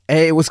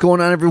Hey, what's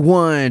going on,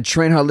 everyone?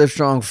 Train Hard, Live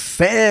Strong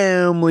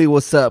family.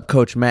 What's up?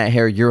 Coach Matt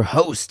here, your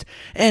host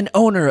and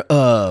owner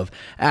of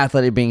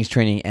Athletic Beings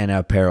Training and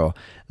Apparel.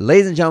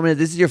 Ladies and gentlemen, if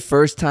this is your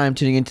first time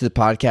tuning into the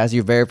podcast,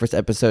 your very first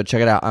episode,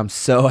 check it out. I'm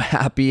so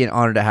happy and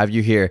honored to have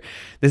you here.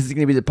 This is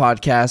going to be the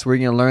podcast where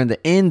you're going to learn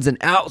the ins and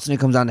outs when it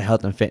comes down to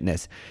health and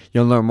fitness.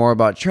 You'll learn more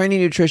about training,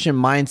 nutrition,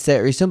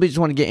 mindset, or you simply just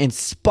want to get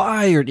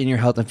inspired in your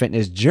health and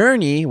fitness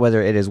journey, whether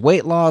it is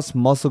weight loss,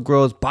 muscle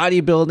growth,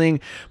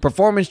 bodybuilding,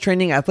 performance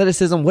training,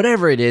 athleticism,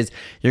 whatever it is,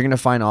 you're going to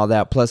find all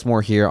that plus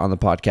more here on the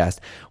podcast.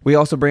 We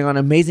also bring on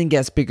amazing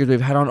guest speakers. We've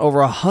had on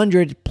over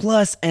 100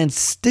 plus and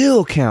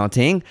still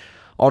counting,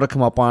 all to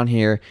come up on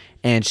here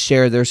and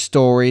share their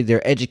story,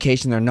 their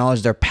education, their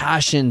knowledge, their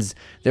passions,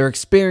 their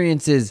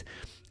experiences,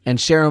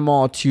 and share them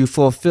all to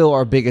fulfill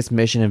our biggest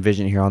mission and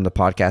vision here on the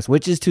podcast,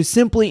 which is to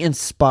simply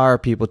inspire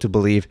people to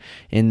believe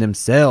in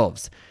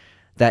themselves.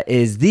 That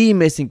is the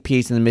missing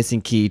piece and the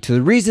missing key to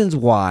the reasons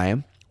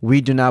why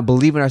we do not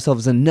believe in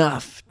ourselves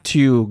enough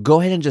to go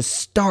ahead and just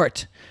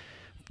start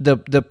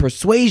the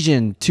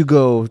persuasion to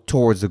go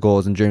towards the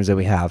goals and dreams that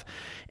we have.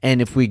 And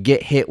if we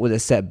get hit with a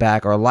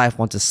setback, or life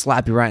wants to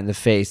slap you right in the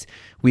face,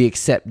 we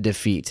accept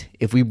defeat.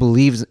 If we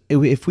believed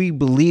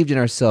in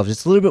ourselves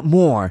just a little bit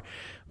more,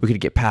 we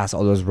could get past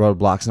all those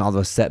roadblocks and all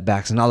those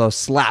setbacks and all those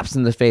slaps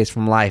in the face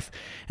from life.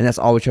 And that's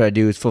all we try to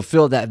do, is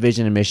fulfill that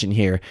vision and mission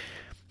here,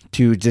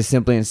 to just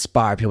simply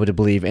inspire people to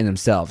believe in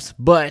themselves.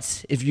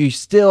 But if you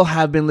still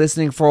have been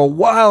listening for a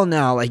while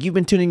now, like you've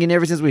been tuning in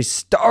ever since we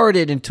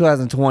started in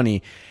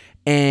 2020,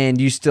 and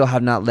you still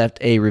have not left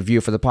a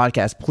review for the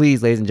podcast,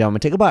 please, ladies and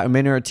gentlemen, take about a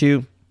minute or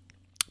two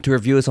to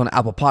review us on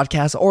Apple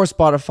Podcasts or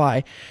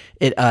Spotify.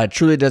 It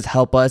truly does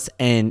help us,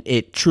 and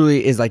it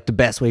truly is like the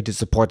best way to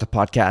support the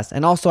podcast.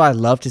 And also, I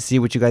love to see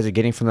what you guys are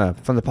getting from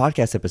the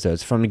podcast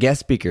episodes, from the guest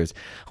speakers.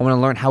 I want to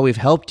learn how we've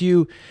helped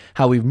you,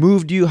 how we've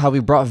moved you, how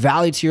we've brought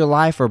value to your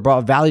life, or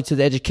brought value to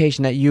the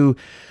education that you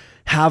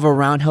have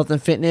around health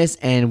and fitness,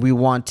 and we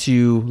want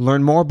to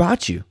learn more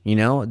about you. You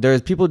know,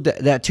 there's people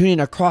that tune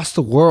in across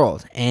the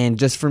world, and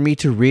just for me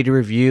to read a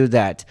review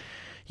that,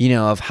 you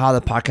know, of how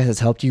the podcast has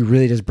helped you,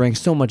 really does bring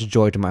so much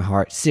joy to my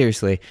heart.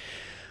 Seriously.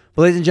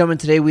 Well, ladies and gentlemen,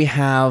 today we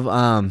have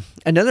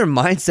another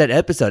mindset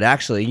episode.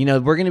 Actually, you know,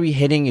 we're going to be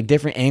hitting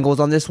different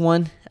angles on this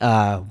one,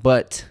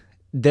 but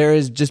there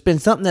has just been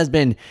something that's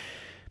been,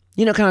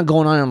 you know, kind of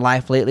going on in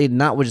life lately,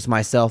 not with just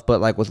myself, but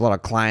like with a lot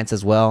of clients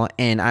as well.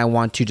 And I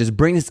want to just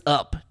bring this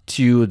up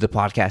to the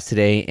podcast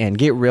today and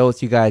get real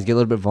with you guys, get a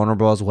little bit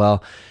vulnerable as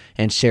well,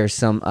 and share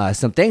some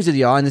things with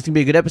y'all. And this is going to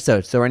be a good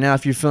episode. So right now,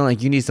 if you're feeling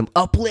like you need some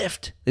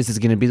uplift, this is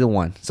going to be the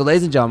one. So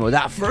ladies and gentlemen,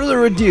 without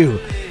further ado,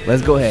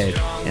 let's go ahead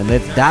and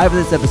let's dive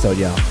into this episode,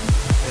 y'all.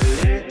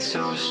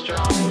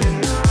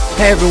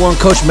 Hey everyone,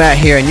 Coach Matt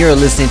here, and you're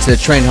listening to the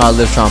Train Hard,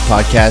 Live Strong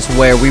podcast,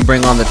 where we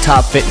bring on the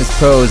top fitness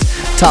pros,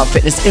 top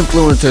fitness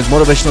influencers,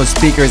 motivational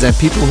speakers, and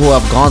people who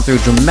have gone through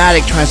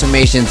dramatic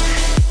transformations,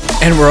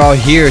 and we're all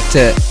here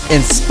to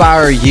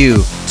inspire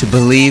you to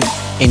believe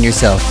in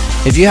yourself.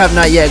 If you have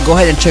not yet, go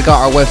ahead and check out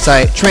our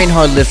website,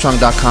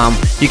 trainhardlivestrong.com.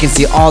 You can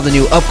see all the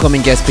new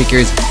upcoming guest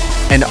speakers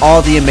and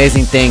all the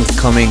amazing things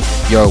coming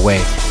your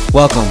way.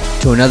 Welcome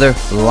to another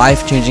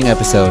life-changing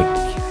episode.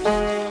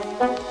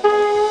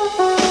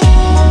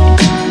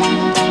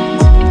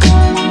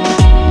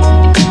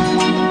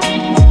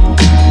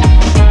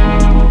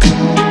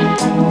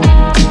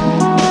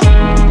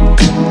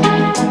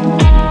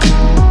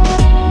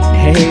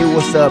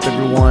 What's up,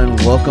 everyone?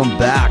 Welcome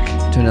back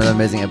to another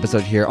amazing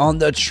episode here on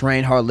the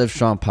Train Hard, Live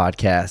Strong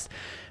podcast.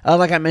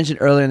 Like I mentioned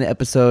earlier in the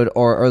episode,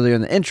 or earlier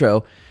in the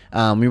intro,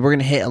 we were going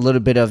to hit a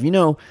little bit of, you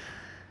know,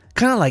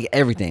 kind of like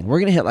everything. We're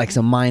going to hit like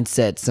some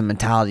mindset, some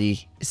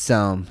mentality,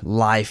 some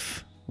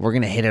life. We're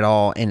going to hit it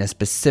all in a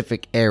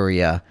specific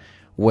area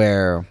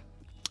where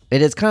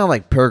it is kind of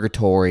like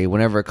purgatory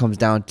whenever it comes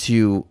down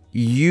to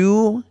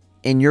you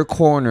in your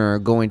corner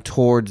going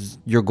towards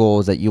your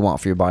goals that you want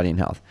for your body and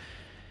health.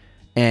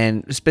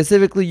 And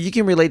specifically, you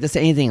can relate this to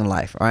anything in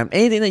life, all right?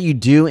 Anything that you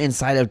do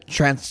inside of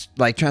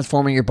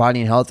transforming your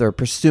body and health or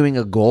pursuing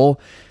a goal,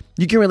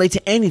 you can relate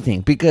to anything,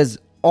 because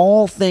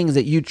all things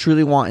that you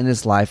truly want in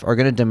this life are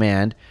going to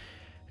demand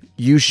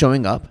you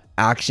showing up,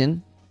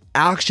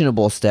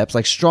 actionable steps,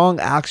 like strong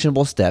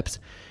actionable steps.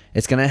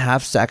 It's going to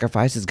have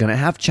sacrifice, it's going to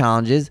have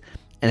challenges,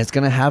 and it's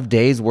going to have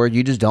days where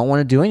you just don't want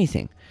to do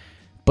anything.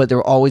 But there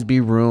will always be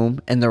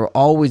room, and there will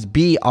always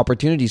be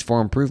opportunities for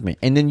improvement.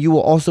 And then you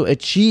will also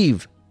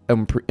achieve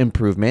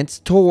improvements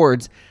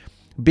towards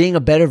being a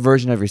better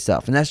version of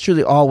yourself. And that's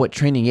truly all what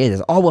training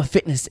is all what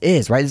fitness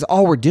is, right? It's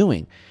all we're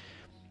doing.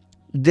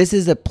 This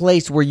is a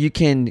place where you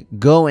can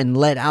go and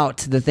let out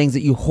the things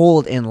that you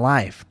hold in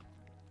life.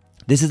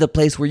 This is a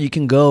place where you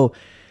can go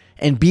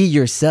and be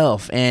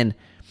yourself and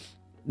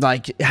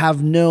like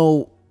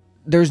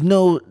there's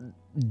no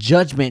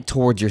judgment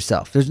towards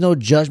yourself. There's no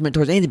judgment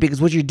towards anything,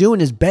 because what you're doing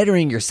is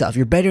bettering yourself.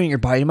 You're bettering your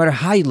body no matter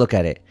how you look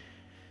at it.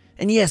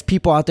 And yes,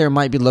 people out there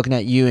might be looking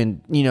at you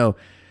and, you know,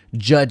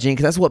 judging,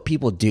 because that's what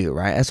people do,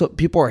 right? That's what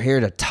people are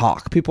here to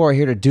talk. People are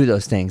here to do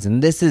those things.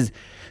 And this is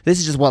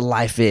just what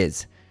life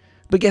is.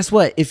 But guess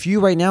what? If you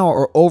right now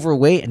are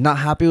overweight and not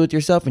happy with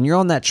yourself and you're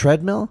on that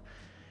treadmill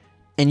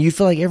and you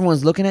feel like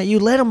everyone's looking at you,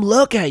 let them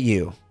look at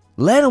you.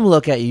 Let them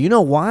look at you. You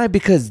know why?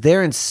 Because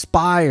they're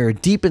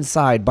inspired deep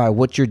inside by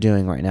what you're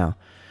doing right now.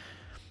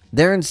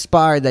 They're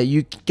inspired that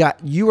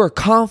you are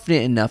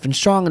confident enough and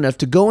strong enough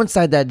to go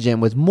inside that gym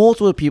with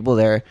multiple people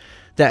there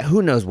that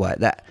who knows what,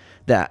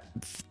 that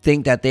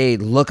think that they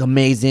look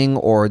amazing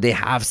or they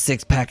have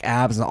six-pack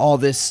abs and all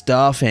this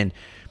stuff, and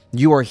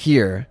you are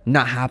here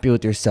not happy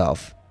with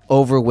yourself,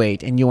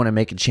 overweight, and you want to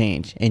make a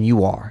change, and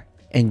you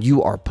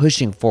are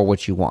pushing for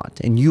what you want,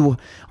 and you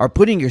are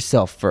putting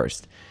yourself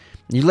first.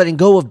 You're letting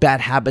go of bad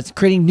habits,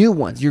 creating new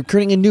ones. You're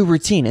creating a new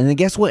routine. And then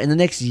guess what? In the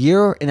next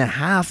year and a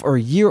half or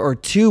year or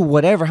two,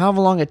 whatever, however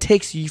long it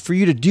takes for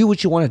you to do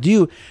what you want to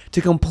do,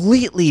 to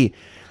completely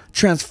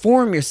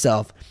transform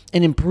yourself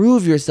and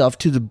improve yourself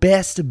to the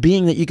best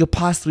being that you could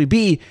possibly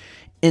be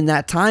in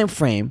that time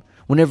frame,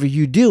 whenever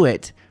you do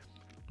it,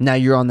 now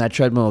you're on that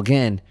treadmill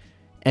again.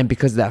 And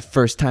because of that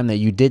first time that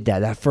you did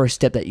that first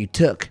step that you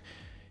took,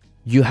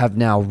 you have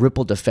now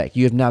rippled effect.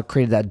 You have now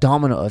created that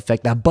domino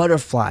effect, that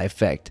butterfly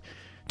effect,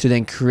 to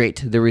then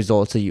create the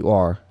results that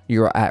you're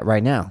at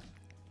right now.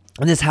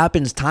 And this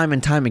happens time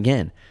and time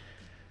again.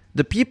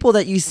 The people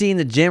that you see in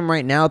the gym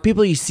right now,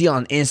 people you see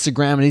on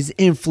Instagram and these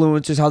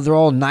influencers, how they're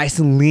all nice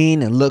and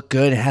lean and look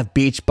good and have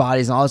beach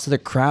bodies and all this other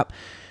crap,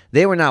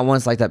 they were not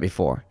once like that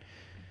before.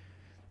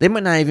 They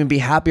might not even be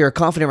happy or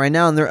confident right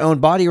now in their own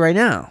body right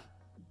now.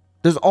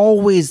 There's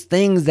always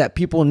things that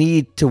people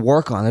need to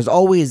work on. There's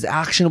always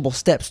actionable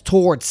steps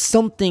towards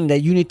something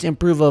that you need to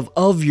improve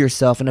of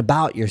yourself and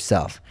about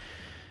yourself.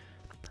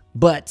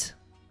 But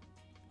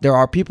there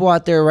are people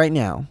out there right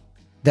now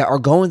that are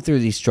going through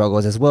these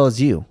struggles as well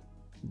as you.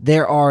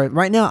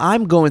 Right now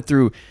I'm going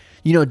through,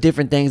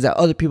 different things that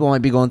other people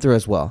might be going through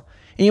as well.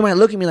 And you might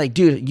look at me like,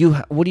 dude,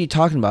 what are you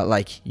talking about?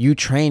 Like, you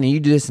train and you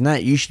do this and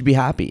that, you should be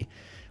happy.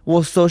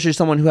 Well, so should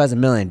someone who has $1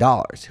 million,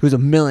 who's a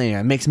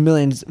millionaire, makes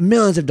millions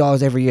of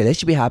dollars every year. They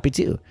should be happy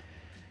too,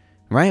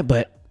 right?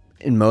 But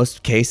in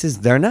most cases,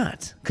 they're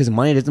not, because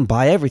money doesn't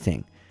buy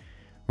everything,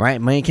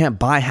 right? Money can't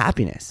buy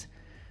happiness.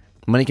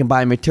 Money can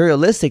buy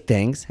materialistic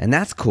things, and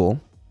that's cool.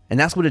 And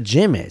that's what a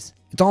gym is.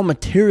 It's all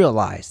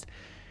materialized.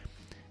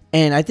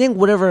 And I think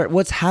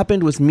what's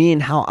happened with me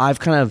and how I've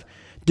kind of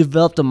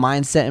developed a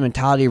mindset and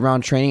mentality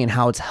around training and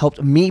how it's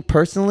helped me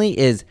personally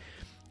is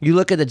you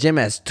look at the gym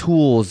as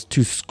tools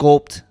to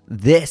sculpt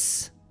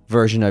this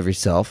version of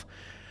yourself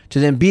to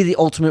then be the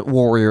ultimate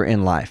warrior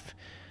in life.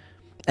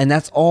 And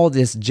that's all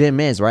this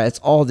gym is, right? It's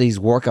all these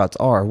workouts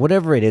are,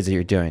 whatever it is that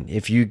you're doing.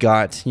 If you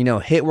got,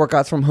 HIIT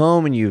workouts from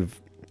home and you've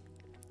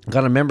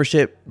got a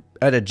membership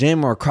at a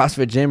gym or a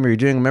CrossFit gym, or you're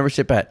doing a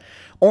membership at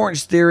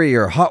Orange Theory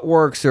or Hot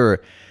Works,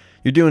 or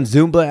you're doing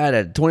Zumba at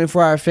a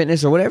 24-hour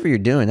fitness, or whatever you're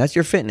doing, that's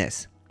your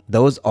fitness.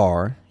 Those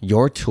are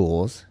your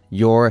tools,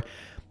 your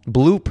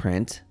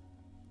blueprint,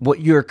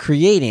 what you're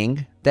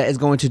creating that is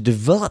going to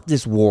develop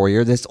this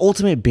warrior, this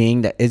ultimate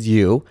being that is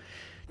you,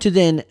 to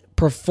then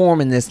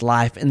perform in this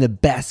life in the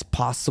best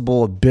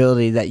possible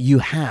ability that you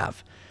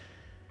have.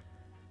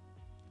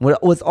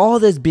 With all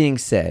this being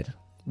said,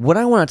 what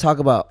I want to talk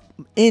about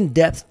in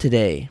depth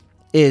today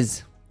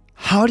is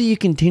how do you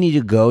continue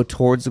to go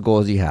towards the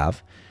goals you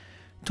have,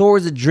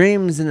 towards the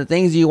dreams and the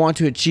things you want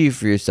to achieve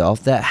for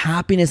yourself, that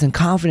happiness and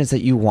confidence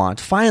that you want.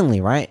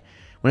 Finally, right?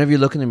 Whenever you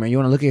look in the mirror, you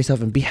want to look at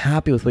yourself and be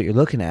happy with what you're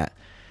looking at.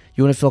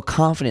 You want to feel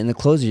confident in the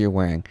clothes that you're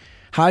wearing.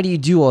 How do you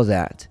do all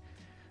that?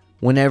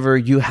 Whenever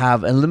you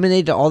have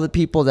eliminated all the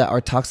people that are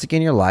toxic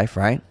in your life,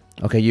 right?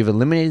 Okay, you've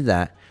eliminated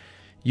that.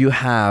 You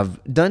have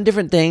done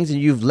different things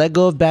and you've let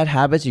go of bad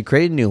habits. You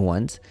created new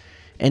ones.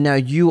 And now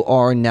you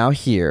are now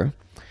here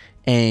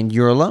and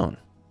you're alone.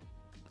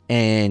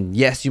 And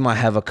yes, you might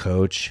have a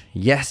coach.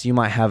 Yes, you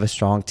might have a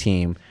strong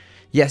team.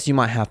 Yes, you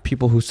might have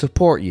people who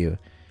support you.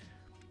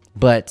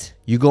 But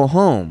you go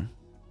home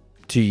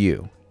to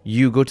you.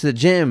 You go to the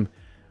gym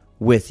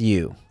with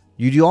you.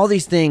 You do all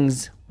these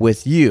things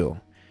with you.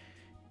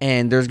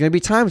 And there's going to be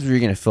times where you're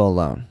going to feel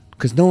alone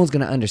because no one's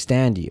going to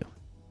understand you.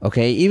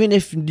 Okay? Even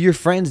if your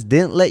friends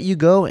didn't let you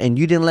go and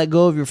you didn't let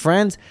go of your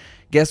friends,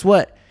 guess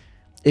what?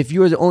 If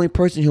you are the only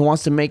person who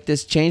wants to make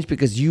this change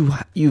because you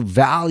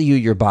value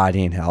your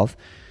body and health,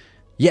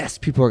 yes,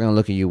 people are going to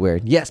look at you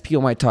weird. Yes,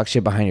 people might talk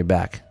shit behind your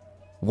back.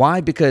 Why?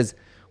 Because,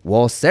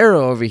 well, Sarah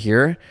over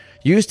here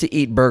used to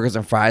eat burgers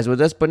and fries with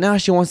us, but now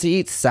she wants to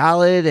eat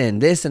salad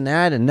and this and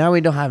that, and now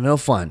we don't have no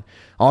fun.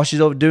 All she's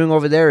doing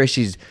over there is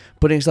she's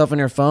putting stuff in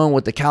her phone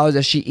with the calories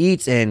that she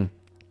eats, and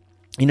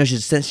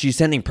she's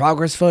sending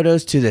progress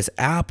photos to this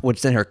app,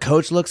 which then her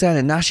coach looks at,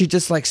 and now she's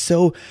just like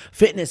so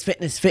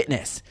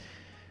fitness.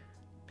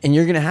 And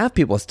you're going to have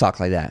people talk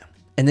like that,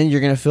 and then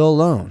you're going to feel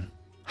alone.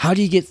 How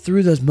do you get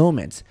through those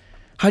moments?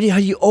 How do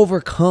you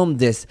overcome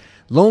this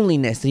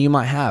loneliness that you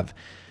might have?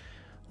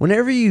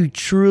 Whenever you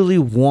truly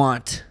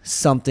want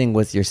something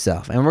with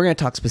yourself, and we're going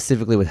to talk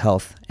specifically with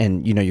health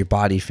and, your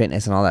body,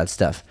 fitness, and all that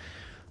stuff.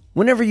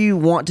 Whenever you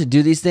want to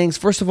do these things,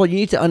 first of all, you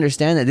need to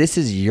understand that this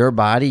is your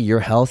body, your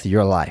health,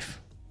 your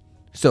life.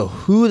 So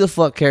who the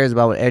fuck cares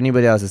about what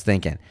anybody else is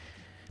thinking?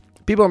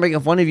 People are making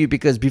fun of you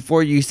because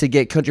before you used to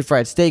get country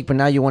fried steak, but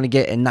now you want to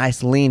get a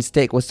nice lean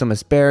steak with some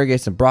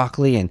asparagus and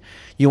broccoli, and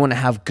you want to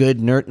have good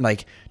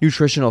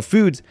nutritional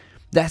foods.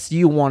 That's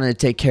you wanting to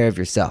take care of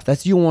yourself.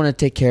 That's you want to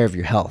take care of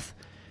your health.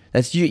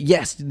 That's you.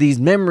 Yes, these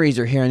memories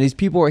are here, and these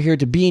people are here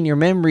to be in your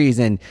memories.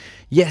 And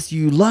yes,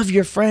 you love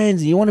your friends,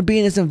 and you want to be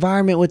in this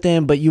environment with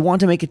them, but you want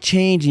to make a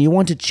change, and you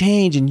want to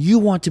change, and you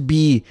want to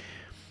be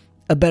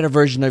a better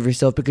version of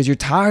yourself because you're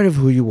tired of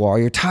who you are.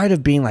 You're tired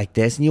of being like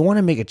this, and you want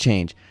to make a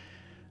change.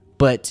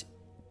 But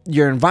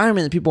your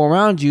environment, the people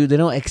around you, they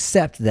don't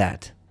accept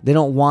that. They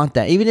don't want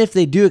that. Even if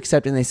they do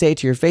accept it and they say it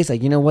to your face,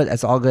 like, you know what,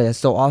 that's all good. That's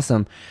so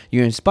awesome.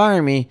 You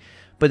inspire me.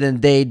 But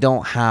then they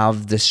don't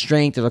have the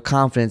strength or the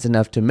confidence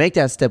enough to make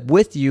that step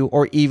with you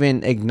or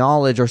even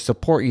acknowledge or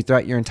support you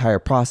throughout your entire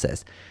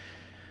process.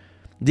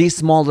 These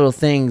small little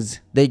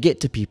things, they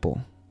get to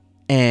people.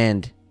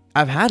 And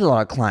I've had a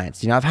lot of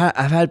clients, I've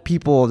had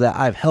people that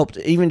I've helped,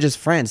 even just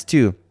friends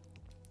too,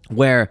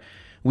 where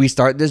we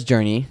start this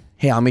journey.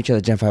 Hey, I'll meet you at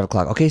the gym 5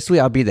 o'clock. Okay,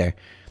 sweet, I'll be there.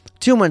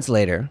 2 months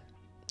later,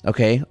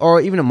 okay, or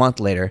even a month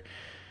later,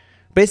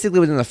 basically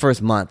within the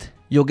first month,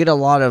 you'll get a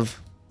lot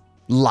of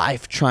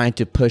life trying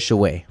to push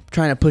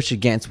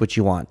against what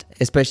you want,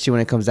 especially when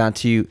it comes down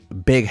to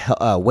big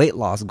weight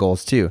loss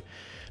goals too,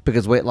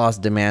 because weight loss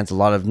demands a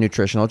lot of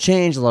nutritional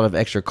change, a lot of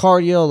extra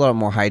cardio, a lot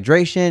more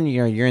hydration.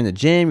 You're in the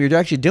gym, you're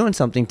actually doing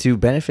something to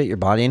benefit your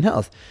body and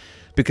health,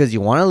 because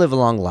you want to live a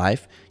long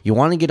life, you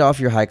want to get off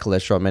your high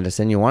cholesterol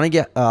medicine, you want to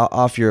get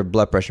off your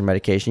blood pressure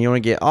medication, you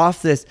want to get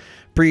off this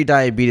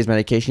pre-diabetes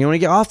medication, you want to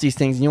get off these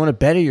things, and you want to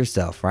better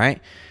yourself,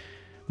 right?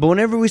 But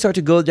whenever we start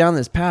to go down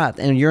this path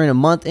and you're in a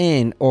month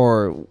in,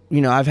 or,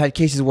 I've had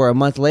cases where a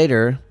month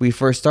later, we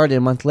first started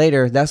a month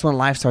later, that's when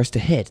life starts to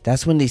hit.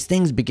 That's when these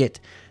things begin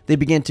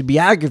to be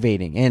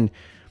aggravating. And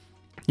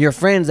your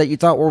friends that you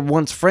thought were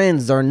once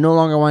friends are no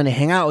longer wanting to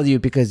hang out with you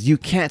because you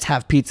can't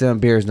have pizza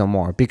and beers no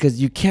more. Because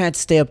you can't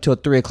stay up till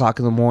 3 o'clock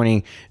in the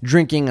morning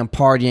drinking and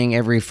partying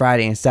every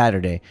Friday and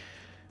Saturday.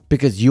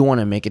 Because you want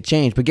to make a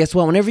change. But guess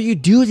what? Whenever you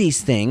do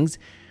these things,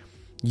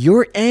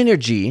 your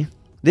energy,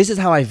 this is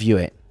how I view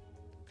it.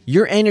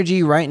 Your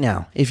energy right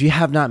now, if you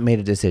have not made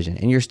a decision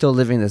and you're still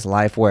living this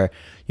life where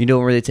you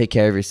don't really take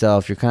care of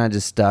yourself, you're kind of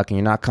just stuck and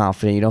you're not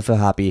confident, you don't feel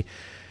happy,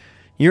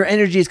 your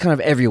energy is kind of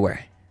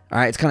everywhere. All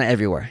right, it's kind of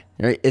everywhere.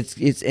 Right?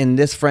 It's in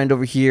this friend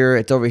over here,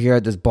 it's over here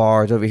at this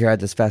bar, it's over here at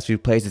this fast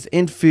food place, it's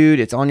in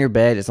food, it's on your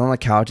bed, it's on the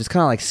couch, it's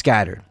kind of like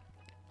scattered.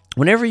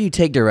 Whenever you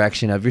take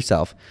direction of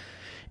yourself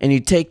and you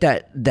take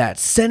that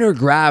center of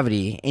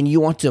gravity and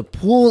you want to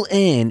pull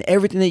in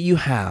everything that you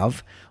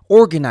have,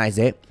 organize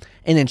it,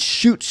 and then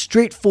shoot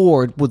straight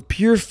forward with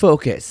pure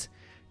focus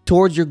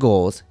towards your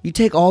goals, you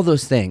take all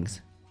those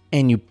things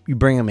and you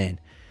bring them in.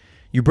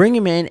 You bring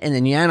them in and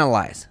then you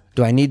analyze.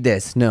 Do I need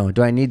this? No.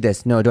 Do I need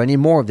this? No. Do I need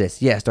more of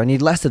this? Yes. Do I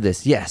need less of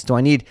this? Yes. Do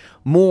I need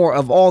more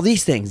of all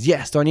these things?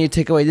 Yes. Do I need to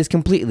take away this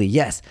completely?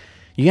 Yes.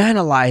 You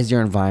analyze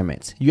your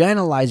environment. You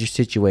analyze your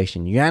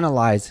situation. You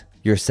analyze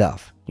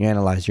yourself. You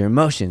analyze your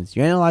emotions.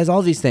 You analyze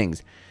all these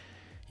things.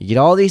 You get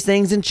all these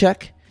things in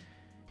check,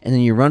 and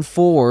then you run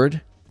forward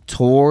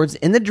towards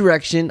in the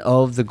direction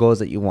of the goals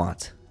that you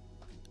want.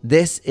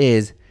 This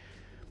is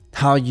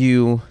how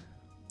you,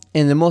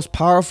 in the most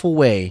powerful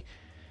way,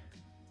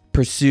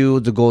 pursue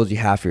the goals you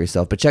have for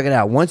yourself. But check it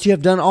out. Once you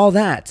have done all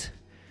that,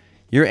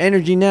 your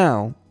energy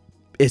now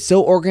is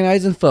so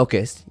organized and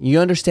focused. You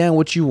understand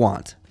what you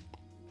want.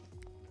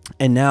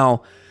 And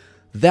now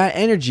that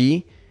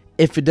energy,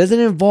 if it doesn't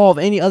involve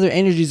any other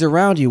energies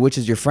around you, which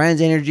is your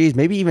friends' energies,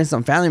 maybe even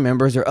some family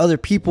members or other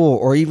people,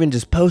 or even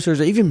just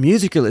posters or even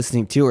music you're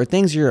listening to or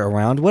things you're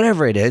around,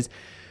 whatever it is,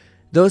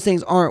 those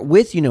things aren't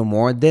with you no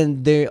more,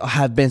 then they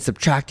have been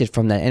subtracted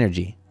from that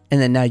energy. And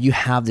then now you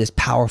have this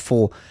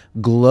powerful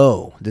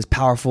glow, this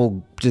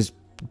powerful just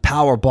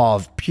power ball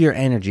of pure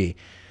energy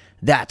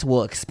that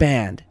will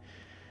expand.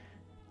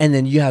 And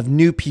then you have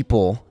new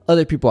people,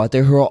 other people out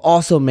there who are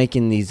also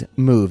making these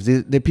moves.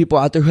 The people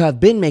out there who have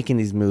been making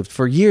these moves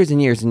for years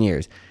and years and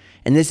years.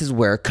 And this is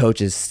where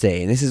coaches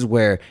stay. And this is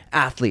where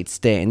athletes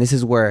stay. And this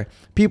is where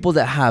people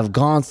that have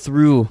gone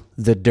through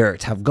the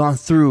dirt, have gone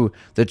through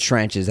the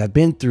trenches, have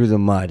been through the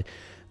mud.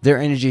 Their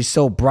energy is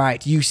so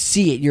bright. You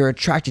see it. You're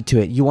attracted to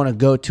it. You want to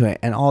go to it.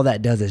 And all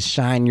that does is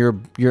shine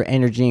your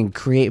energy and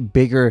create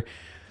bigger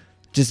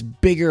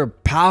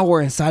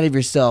power inside of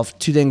yourself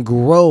to then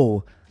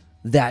grow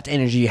that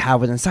energy you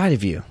have within inside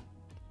of you.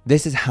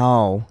 This is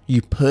how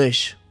you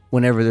push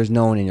whenever there's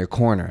no one in your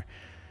corner.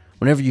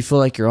 Whenever you feel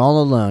like you're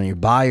all alone, you're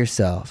by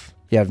yourself,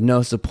 you have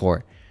no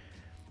support.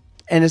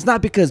 And it's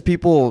not because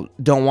people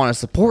don't want to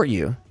support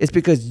you. It's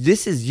because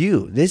this is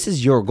you. This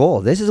is your goal.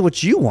 This is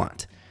what you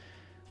want.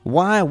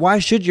 Why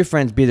should your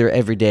friends be there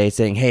every day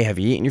saying, hey, have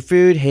you eaten your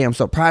food? Hey, I'm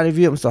so proud of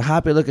you. I'm so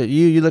happy. Look at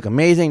you. You look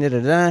amazing. Da,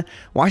 da, da.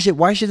 Why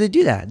should they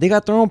do that? They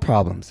got their own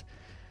problems.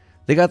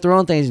 They got their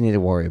own things you need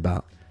to worry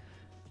about.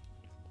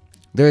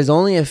 There is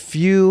only a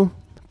few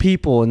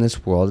people in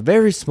this world, a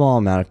very small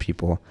amount of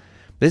people.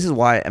 This is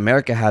why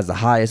America has the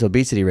highest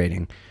obesity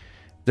rating.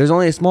 There's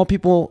only a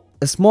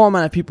small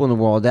amount of people in the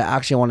world that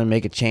actually want to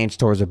make a change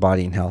towards their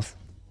body and health.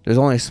 There's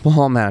only a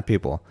small amount of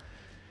people.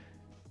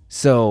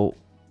 So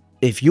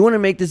if you want to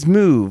make this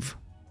move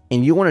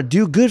and you want to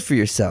do good for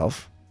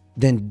yourself,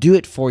 then do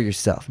it for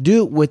yourself.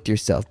 Do it with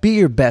yourself. Be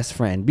your best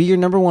friend. Be your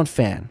number one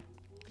fan.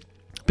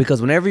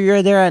 Because whenever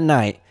you're there at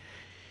night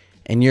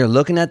and you're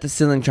looking at the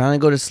ceiling trying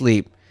to go to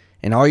sleep,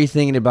 and all you're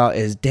thinking about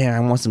is, damn,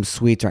 I want some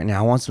sweets right now.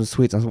 I want some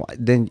sweets.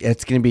 Then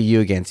it's going to be you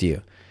against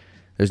you.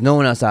 There's no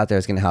one else out there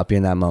that's going to help you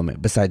in that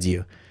moment besides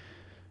you.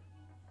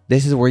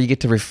 This is where you get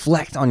to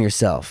reflect on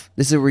yourself.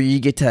 This is where you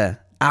get to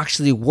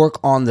actually work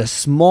on the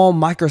small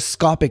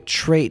microscopic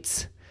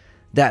traits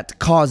that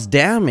cause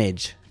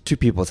damage to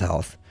people's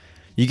health.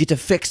 You get to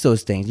fix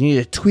those things. You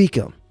need to tweak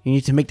them. You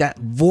need to make that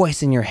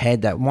voice in your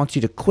head that wants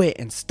you to quit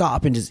and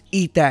stop and just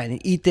eat that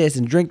and eat this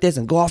and drink this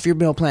and go off your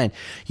meal plan.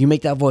 You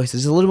make that voice.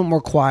 It's a little bit more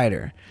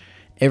quieter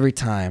every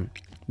time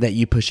that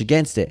you push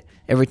against it.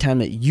 Every time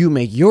that you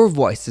make your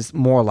voice is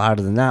more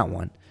louder than that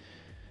one.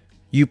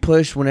 You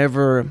push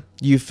whenever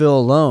you feel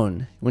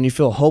alone. When you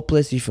feel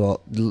hopeless, you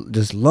feel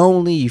just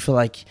lonely. You feel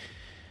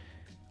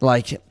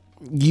like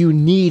you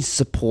need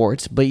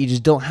support, but you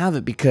just don't have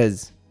it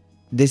because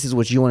this is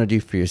what you want to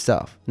do for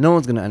yourself. No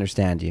one's going to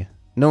understand you.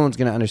 No one's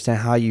going to understand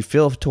how you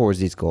feel towards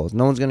these goals.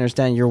 No one's going to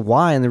understand your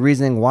why and the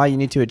reasoning why you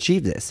need to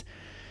achieve this.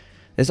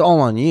 It's all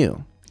on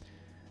you.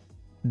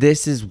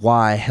 This is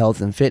why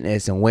health and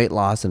fitness and weight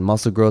loss and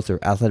muscle growth or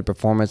athletic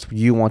performance,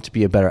 you want to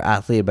be a better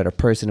athlete, a better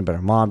person, a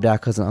better mom, dad,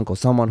 cousin, uncle,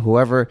 someone,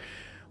 whoever,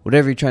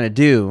 whatever you're trying to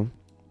do.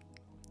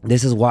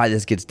 This is why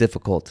this gets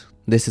difficult.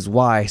 This is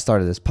why I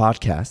started this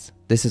podcast.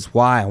 This is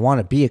why I want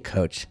to be a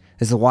coach.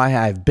 This is why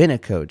I've been a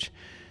coach.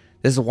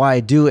 This is why I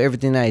do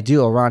everything that I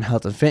do around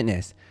health and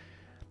fitness.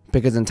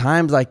 Because in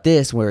times like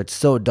this where it's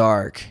so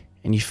dark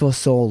and you feel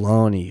so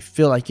alone and you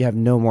feel like you have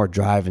no more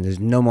drive and there's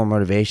no more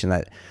motivation,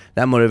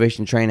 that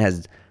motivation train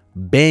has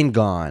been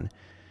gone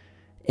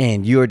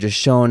and you are just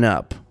showing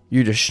up.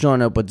 You're just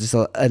showing up with just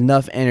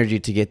enough energy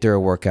to get through a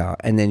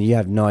workout, and then you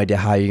have no idea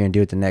how you're going to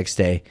do it the next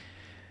day.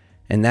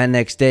 And that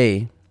next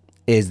day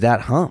is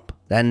that hump.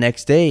 That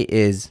next day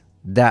is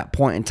that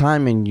point in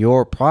time in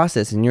your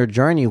process, in your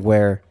journey,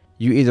 where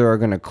you either are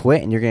going to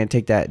quit and you're going to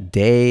take that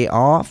day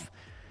off,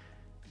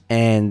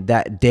 and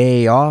that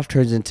day off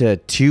turns into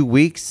 2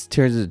 weeks,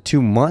 turns into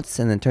 2 months,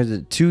 and then turns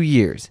into 2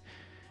 years.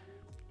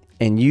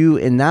 And you,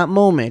 in that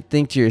moment,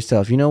 think to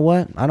yourself, you know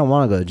what? I don't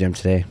want to go to the gym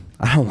today.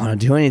 I don't want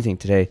to do anything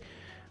today.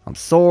 I'm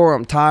sore.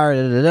 I'm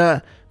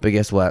tired. But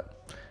guess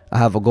what? I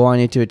have a goal I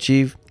need to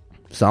achieve,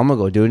 so I'm going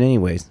to go do it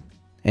anyways.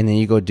 And then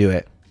you go do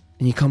it.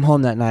 And you come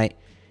home that night,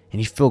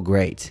 and you feel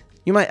great.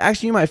 You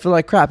might feel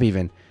like crap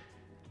even.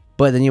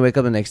 But then you wake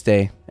up the next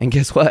day, and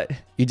guess what?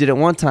 You did it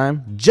one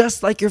time,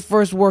 just like your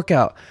first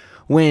workout,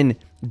 when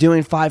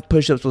doing 5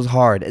 push-ups was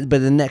hard.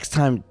 But the next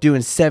time,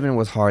 doing 7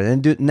 was hard.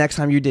 And next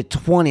time you did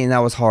 20, and that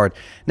was hard.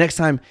 Next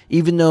time,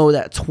 even though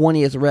that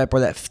 20th rep or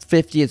that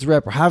 50th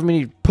rep or however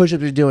many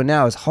push-ups you're doing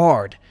now is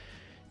hard,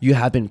 you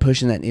have been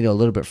pushing that needle a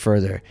little bit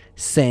further.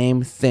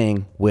 Same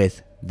thing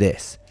with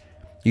this.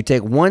 You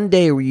take one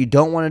day where you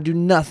don't want to do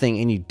nothing,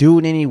 and you do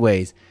it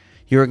anyways.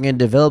 You're going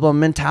to develop a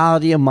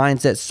mentality, a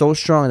mindset so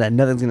strong that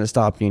nothing's going to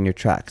stop you in your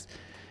tracks.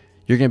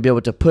 You're going to be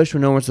able to push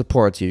when no one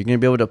supports you. You're going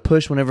to be able to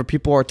push whenever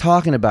people are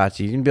talking about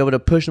you. You're going to be able to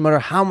push no matter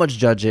how much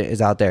judgment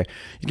is out there.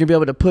 You're going to be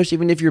able to push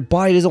even if your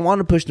body doesn't want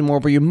to push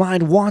anymore, but your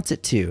mind wants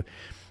it to.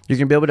 You're going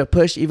to be able to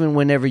push even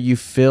whenever you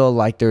feel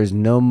like there's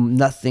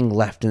nothing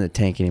left in the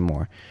tank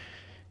anymore.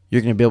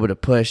 You're going to be able to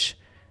push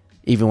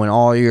even when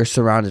all you're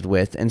surrounded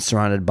with and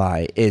surrounded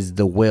by is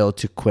the will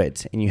to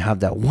quit. And you have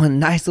that one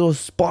nice little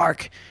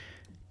spark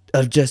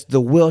of just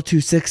the will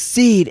to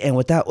succeed. And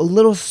with that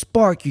little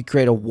spark, you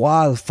create a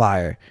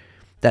wildfire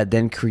that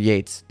then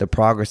creates the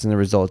progress and the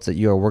results that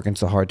you are working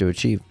so hard to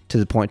achieve, to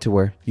the point to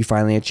where you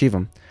finally achieve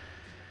them.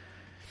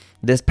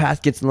 This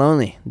path gets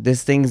lonely.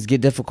 These things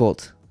get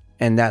difficult,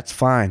 and that's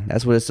fine.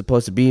 That's what it's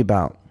supposed to be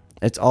about.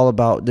 It's all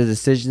about the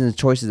decisions and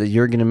choices that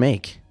you're going to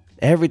make.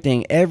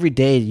 Everything, every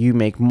day you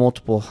make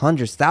multiple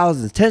hundreds,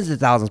 thousands, tens of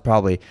thousands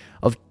probably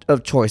of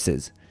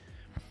choices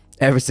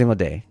every single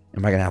day.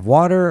 Am I going to have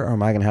water or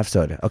am I going to have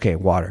soda? Okay,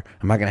 water.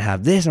 Am I going to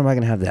have this or am I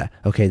going to have that?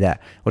 Okay, that.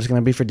 What's it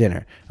going to be for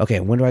dinner? Okay,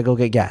 when do I go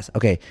get gas?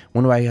 Okay,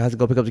 when do I have to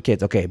go pick up the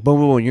kids? Okay,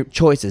 boom, boom, boom. Your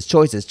choices,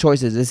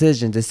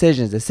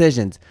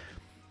 decisions.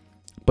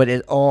 But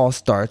it all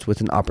starts with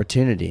an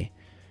opportunity.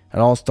 It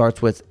all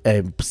starts with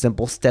a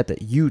simple step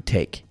that you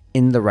take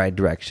in the right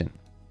direction.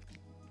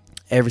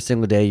 Every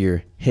single day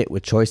you're hit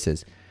with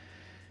choices.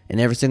 And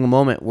every single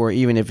moment where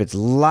even if it's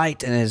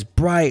light and it's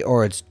bright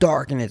or it's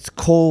dark and it's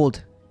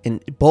cold, in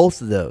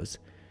both of those,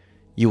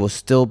 you will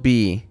still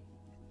be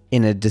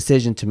in a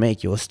decision to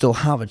make. You will still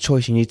have a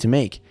choice you need to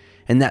make.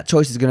 And that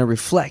choice is going to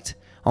reflect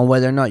on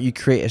whether or not you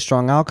create a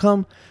strong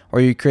outcome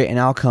or you create an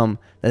outcome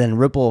that then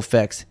ripple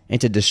effects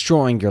into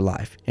destroying your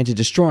life, into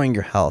destroying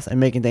your health and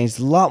making things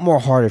a lot more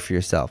harder for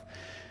yourself.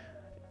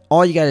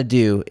 All you got to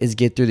do is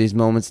get through these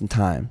moments in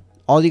time.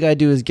 All you got to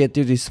do is get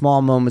through these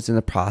small moments in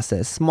the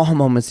process, small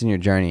moments in your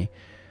journey.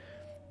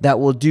 that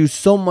will do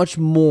so much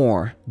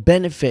more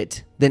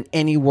benefit than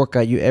any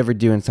workout you ever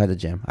do inside the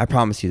gym. I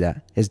promise you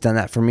that. It's done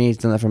that for me. It's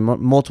done that for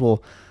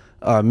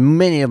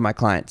many of my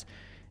clients.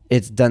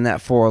 It's done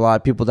that for a lot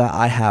of people that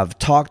I have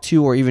talked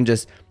to or even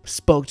just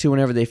spoke to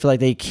whenever they feel like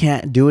they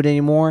can't do it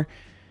anymore.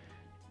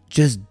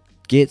 Just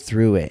get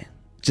through it.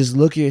 Just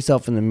look at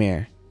yourself in the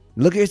mirror.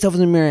 Look at yourself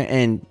in the mirror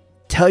and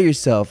tell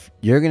yourself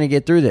you're going to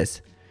get through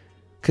this.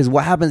 Because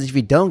what happens if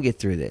you don't get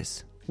through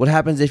this? What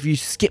happens if you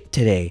skip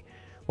today?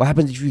 What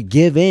happens if you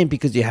give in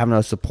because you have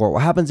no support?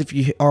 What happens if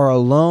you are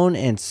alone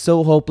and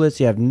so hopeless,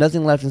 you have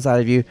nothing left inside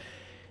of you,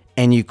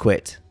 and you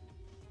quit?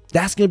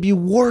 That's going to be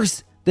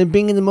worse than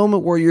being in the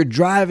moment where you're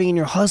driving and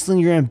you're hustling,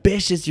 you're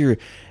ambitious, you're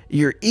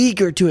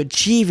eager to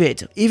achieve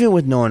it, even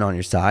with no one on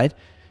your side.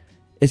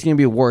 It's going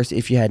to be worse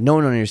if you had no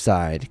one on your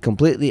side,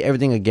 completely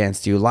everything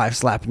against you, life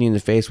slapping you in the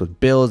face with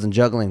bills and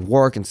juggling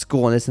work and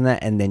school and this and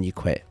that, and then you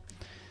quit.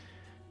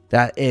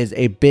 That is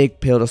a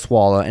big pill to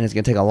swallow, and it's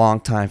going to take a long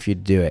time for you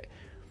to do it.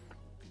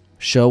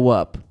 Show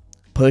up.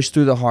 Push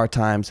through the hard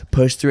times.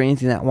 Push through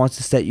anything that wants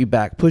to set you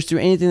back. Push through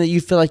anything that you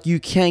feel like you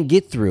can't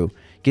get through.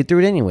 Get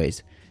through it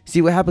anyways.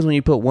 See what happens when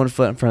you put one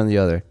foot in front of the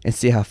other and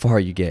see how far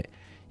you get.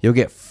 You'll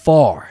get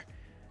far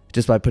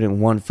just by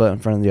putting one foot in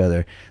front of the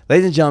other.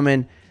 Ladies and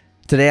gentlemen,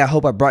 today I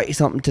hope I brought you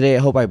something today. I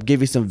hope I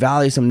give you some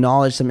value, some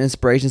knowledge, some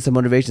inspiration, some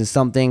motivation,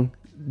 something.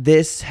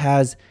 This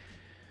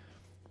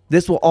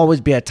will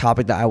always be a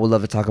topic that I would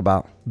love to talk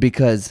about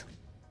because,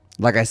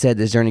 like I said,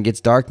 this journey gets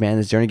dark, man.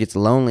 This journey gets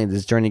lonely.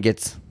 This journey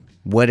gets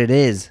what it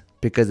is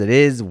because it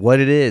is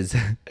what it is.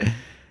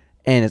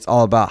 And it's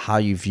all about how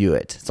you view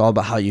it. It's all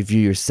about how you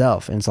view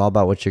yourself. And it's all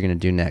about what you're going to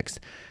do next.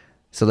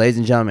 So, ladies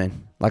and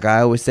gentlemen, like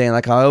I always say, and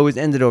like I always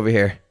end it over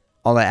here,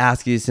 all I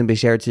ask you is simply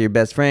share it to your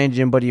best friend,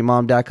 gym buddy, your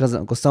mom, dad,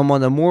 cousin, uncle,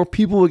 someone. The more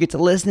people will get to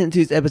listen to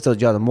these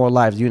episodes, y'all, the more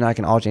lives you and I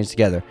can all change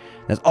together.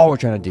 That's all we're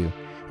trying to do.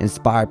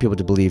 Inspire people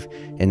to believe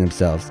in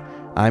themselves.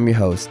 I'm your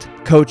host,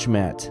 Coach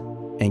Matt.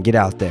 And get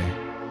out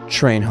there,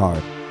 train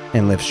hard,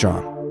 and live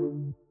strong.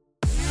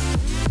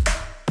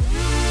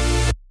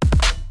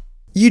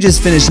 You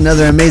just finished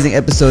another amazing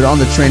episode on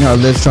the Train Hard,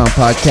 Live Strong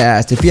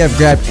podcast. If you have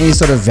grabbed any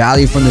sort of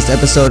value from this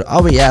episode,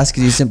 all we ask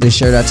is you simply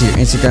share it out to your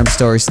Instagram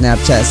story,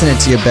 Snapchat, send it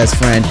to your best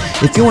friend.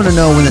 If you want to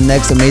know when the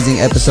next amazing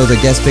episode or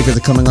guest speakers are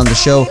coming on the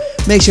show,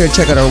 make sure to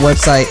check out our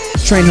website,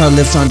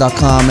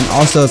 trainhardlivestrong.com. And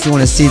also, if you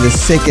want to see the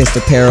sickest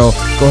apparel,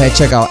 go ahead and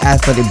check out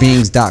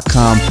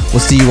athleticbeings.com. We'll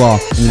see you all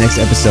in the next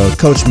episode.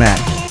 Coach Matt,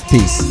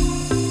 peace.